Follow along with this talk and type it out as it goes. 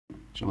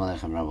Shalom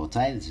Aleichem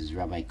Rabotai, this is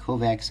Rabbi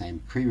Kovacs. I'm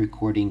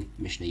pre-recording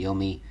Mishnah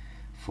Yomi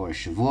for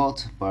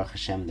Shavuot. Baruch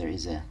Hashem, there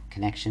is a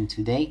connection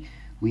today.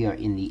 We are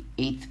in the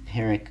 8th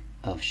parak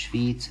of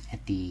Shvit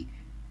at the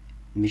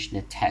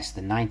Mishnah test,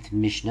 the 9th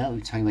Mishnah.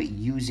 We're talking about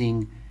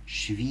using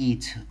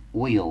Shvit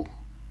oil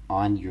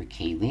on your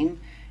kelim.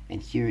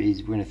 And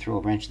we're going to throw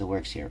a wrench in the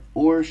works here.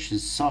 Or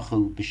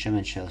shesachu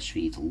b'shemen shel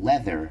Shvit,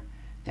 leather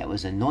that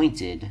was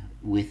anointed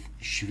with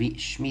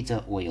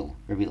Shemitah oil.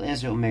 Rabbi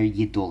Eliezer Omer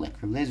Yidolek.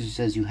 Rabbi Eliezer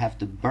says you have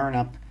to burn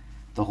up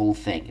the whole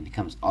thing. It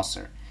becomes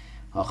aser.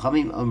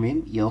 Chachamim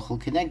Omrim Yochel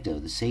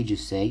Kenegdo. The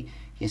sages say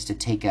he has to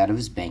take out of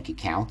his bank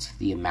account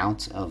the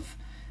amount of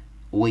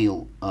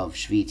oil of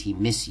Shvit he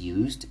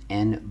misused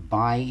and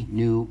buy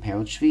new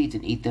Perot Shvit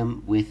and eat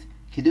them with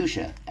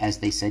Kedusha, as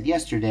they said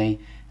yesterday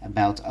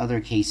about other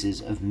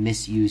cases of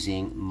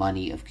misusing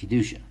money of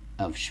Kedusha,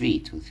 of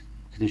Shvit, with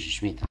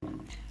Kedusha Shemitah.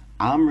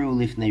 Amru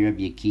lifnei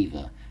Rabbi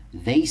Akiva.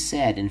 They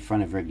said in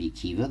front of Rabbi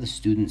Akiva, the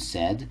students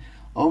said,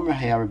 Omer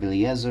haya Rabbi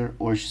Eliezer,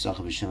 or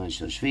shesacha b'shemen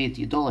shel Shvit,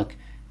 Yidolek.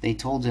 They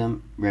told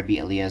him Rabbi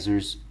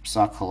Eliezer's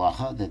psak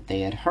halacha that they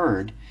had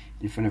heard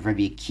in front of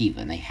Rabbi Akiva.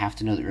 And they have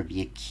to know that Rabbi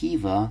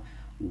Akiva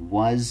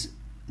was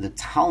the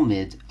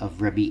Talmud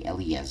of Rabbi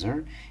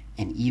Eliezer,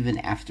 and even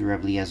after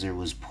Rabbi Eliezer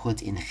was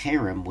put in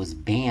cherem, was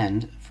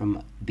banned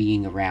from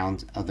being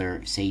around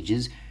other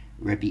sages,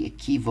 Rabbi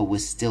Akiva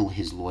was still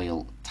his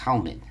loyal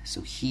Talmud.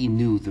 So he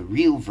knew the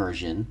real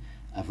version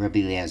of Rabbi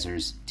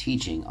Eliezer's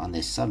teaching on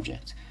this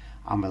subject.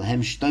 Amar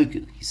lehem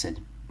shtoku. He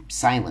said,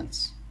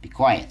 silence, be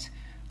quiet.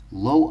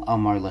 Lo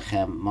amar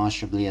lechem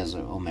mash Rabbi Eliezer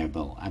omer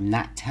bo. I'm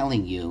not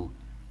telling you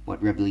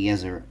what Rabbi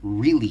Eliezer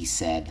really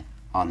said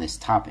on this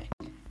topic.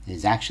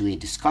 There's actually a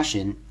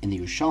discussion in the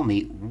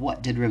Yerushalmi.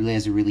 What did Rabbi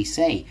Eliezer really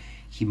say?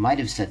 He might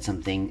have said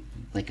something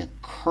like a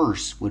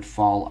curse would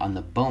fall on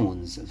the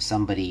bones of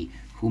somebody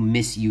who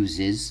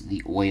misuses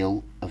the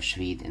oil of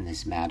Shvit in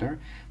this matter.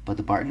 But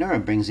the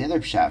Bartenura brings the other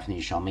pshat from the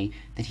Yerushalmi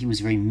that he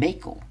was very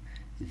makel,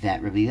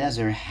 that Rabbi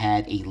Eliezer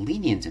had a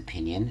lenient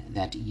opinion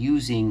that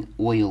using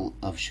oil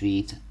of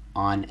Shvit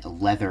on a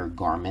leather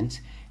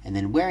garment and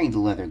then wearing the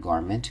leather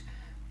garment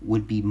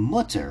would be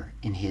mutter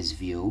in his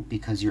view,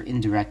 because you're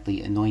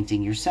indirectly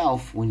anointing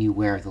yourself when you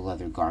wear the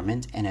leather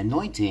garment, and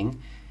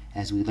anointing,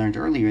 as we learned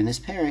earlier in this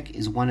parak,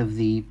 is one of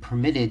the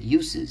permitted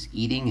uses.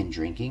 Eating and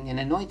drinking and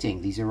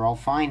anointing, these are all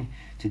fine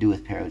to do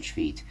with Perot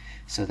Shvit.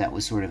 So that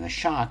was sort of a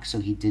shock, so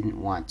he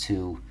didn't want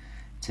to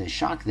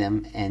shock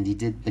them,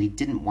 but he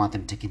didn't want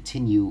them to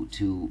continue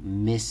to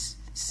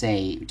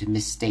misstate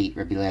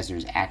Rabbi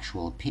Eliezer's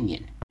actual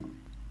opinion.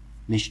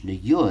 Mishnah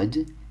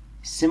Yud,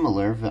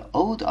 similar,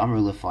 Ve'od Amr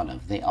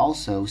Lefanav. They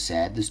also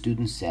said, the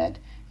students said,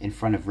 in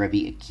front of Rabbi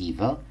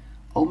Akiva,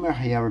 Omer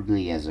haya Rabbi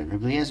Eliezer.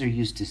 Rabbi Eliezer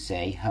used to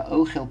say,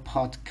 Ha'ochel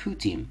pot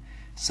kutim.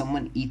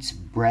 Someone eats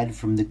bread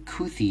from the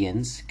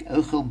Kuthians,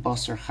 Ochel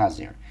basar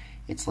chazer.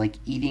 It's like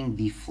eating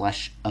the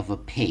flesh of a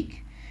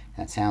pig.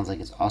 That sounds like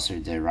it's aser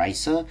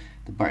deraisa.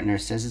 The Bartenura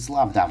says it's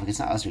lav dafik. It's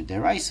not aser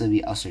deraisa. It would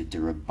be aser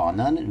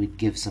derabanan, and we'd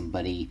give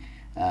somebody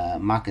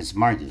makas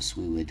mardus.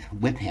 We would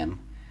whip him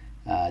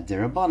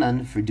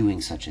derabanan for doing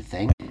such a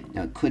thing.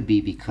 Now it could be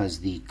because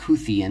the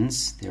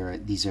Kuthians,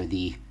 these are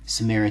the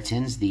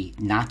Samaritans, the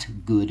not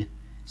good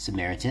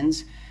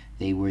Samaritans.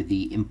 They were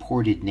the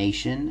imported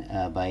nation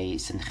by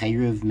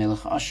Sencheriv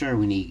Melech Asher.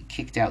 When he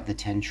kicked out the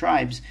 10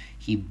 tribes,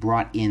 he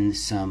brought in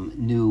some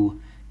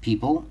new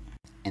people,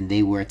 and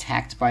they were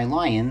attacked by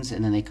lions,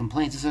 and then they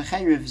complained to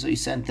Sencheriv, so he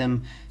sent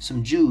them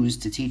some Jews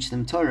to teach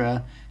them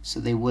Torah,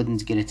 so they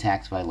wouldn't get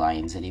attacked by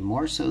lions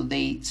anymore. So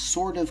they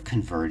sort of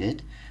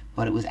converted,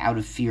 but it was out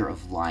of fear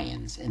of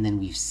lions. And then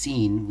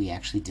we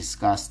actually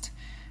discussed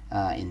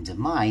in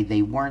Demai,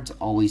 they weren't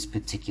always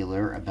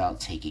particular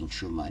about taking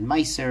Truma and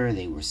Meiser.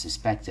 They were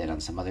suspected on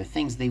some other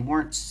things. They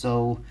weren't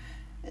so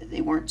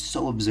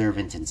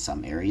observant in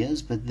some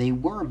areas, but they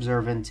were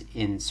observant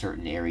in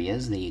certain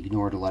areas. They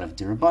ignored a lot of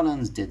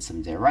Derabanans, did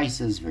some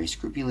Deraisas very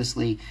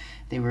scrupulously.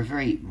 They were a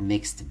very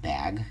mixed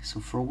bag. So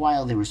for a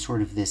while they were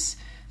sort of this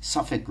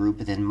Suffolk group,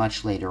 but then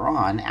much later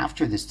on,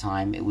 after this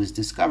time, it was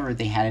discovered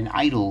they had an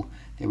idol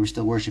they were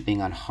still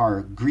worshipping on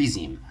Har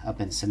Grizim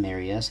up in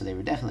Samaria, so they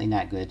were definitely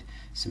not good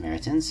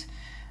Samaritans.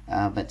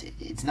 But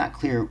it's not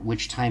clear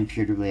which time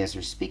period Rabbi Eliezer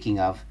is speaking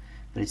of,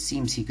 but it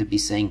seems he could be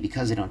saying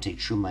because they don't take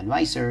Truma and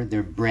Meiser,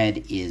 their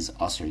bread is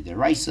Aser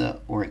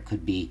Deraisa, or it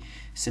could be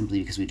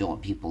simply because we don't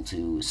want people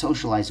to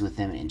socialize with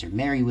them and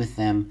intermarry with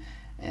them,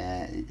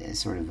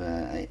 sort of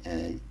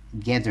a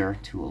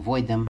geder to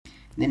avoid them.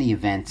 In any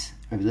event,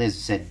 Rabbi Eliezer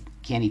said,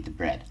 can't eat the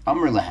bread.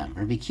 Amr Lahem.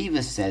 Rabbi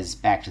Akiva says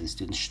back to the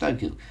students,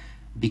 Shtoku,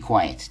 be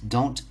quiet.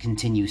 Don't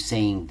continue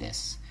saying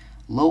this.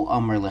 Lo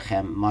Amr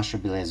Lechem Mash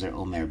Rabbi Eliezer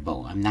Omer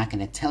Bo. I'm not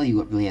going to tell you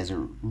what Rabbi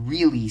Eliezer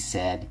really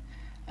said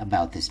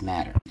about this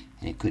matter.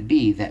 And it could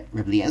be that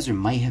Rabbi Eliezer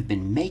might have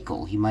been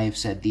makel. He might have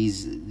said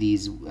these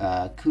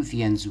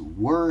Kuthians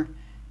were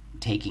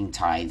taking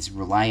tithes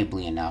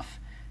reliably enough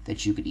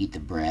that you could eat the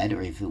bread,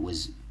 or if it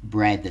was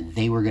bread that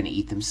they were going to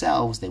eat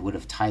themselves, they would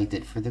have tithed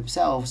it for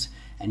themselves,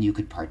 and you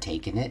could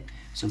partake in it.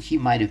 So he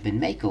might have been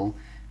makel,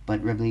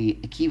 But Rabbi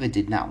Akiva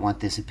did not want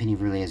this opinion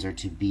of Rabbi Eliezer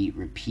to be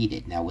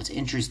repeated. Now, what's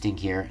interesting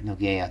here,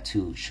 Nogea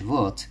to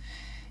Shavuot,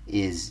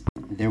 is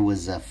there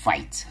was a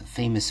fight, a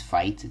famous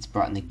fight. It's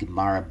brought in the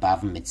Gemara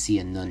Bava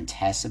Metzia Nun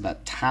Tes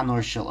about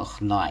Tanor Shel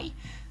Ochnai,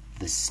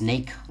 the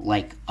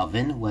snake-like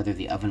oven, whether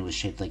the oven was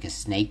shaped like a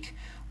snake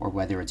or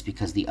whether it's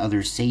because the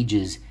other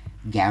sages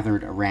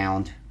gathered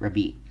around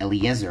Rabbi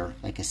Eliezer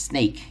like a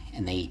snake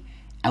and they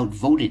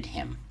outvoted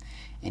him.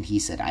 And he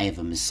said, I have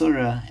a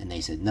Mesorah. And they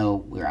said, no,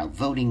 we're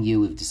outvoting you.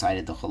 We've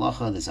decided the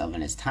halacha, this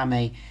oven is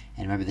tameh.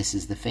 And remember, this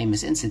is the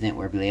famous incident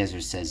where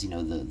Eliezer says,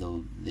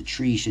 the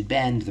tree should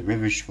bend, the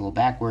river should flow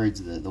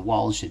backwards, the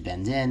walls should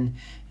bend in.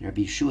 And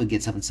Rabbi Yeshua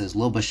gets up and says,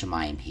 Lo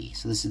b'shamayim hi.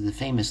 So this is the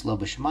famous Lo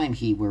b'shamayim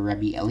hi, where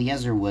Rabbi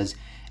Eliezer was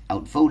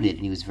outvoted,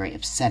 and he was very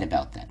upset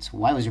about that. So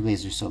why was Rabbi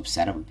Eliezer so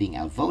upset about being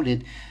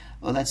outvoted?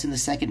 Well, that's in the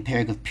second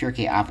parak of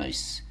Pirkei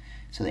Avos.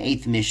 So the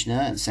 8th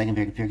Mishnah, and the second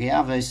parak of Pirkei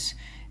Avos,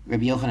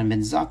 Rabbi Yochanan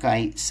ben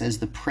Zakkai says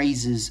the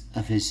praises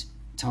of his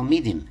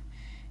Talmidim.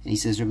 And he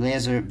says, Rabbi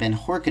Eliezer ben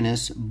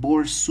Horkanus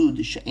bor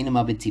sud she'einu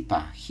ma'abed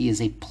tipa. He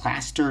is a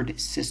plastered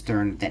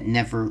cistern that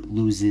never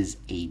loses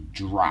a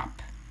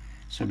drop.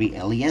 So Rabbi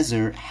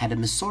Eliezer had a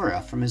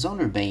Mesorah from his own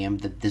Rebbeim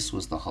that this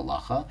was the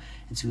halacha,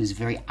 and so he was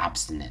very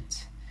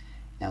obstinate.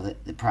 Now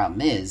the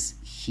problem is,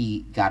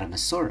 he got a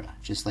Mesorah,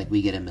 just like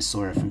we get a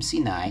Mesorah from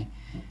Sinai,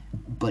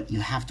 but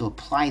you have to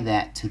apply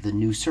that to the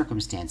new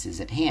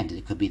circumstances at hand.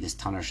 It could be this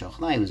Tanor Shel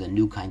Ochnai, it was a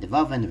new kind of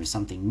oven, there was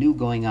something new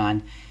going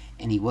on,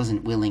 and he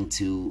wasn't willing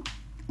to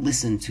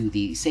listen to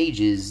the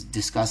sages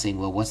discussing,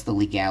 well, what's the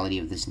legality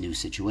of this new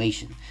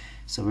situation?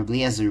 So Rabbi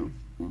Eliezer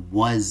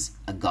was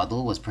a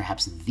gadol, was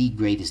perhaps the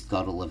greatest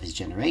gadol of his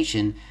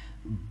generation,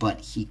 but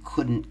he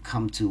couldn't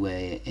come to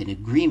an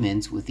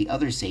agreement with the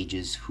other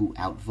sages who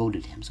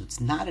outvoted him. So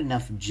it's not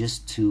enough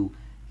just to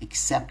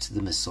accept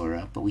the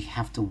Mesorah, but we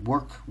have to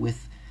work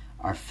with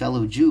our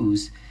fellow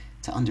Jews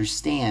to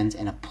understand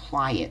and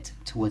apply it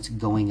to what's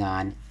going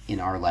on in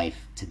our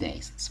life today.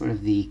 So it's sort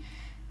of the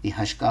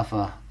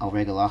hashkafa al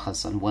regel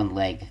achas on one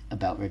leg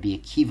about Rabbi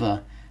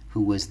Akiva,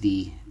 who was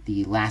the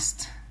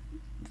last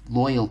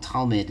loyal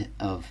Talmud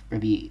of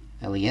Rabbi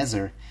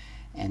Eliezer,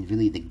 and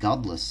really the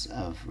godless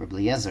of Rabbi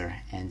Eliezer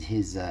and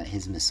his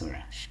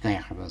Mesorah.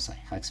 Shkayach Rabosai.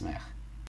 Chag Sameach.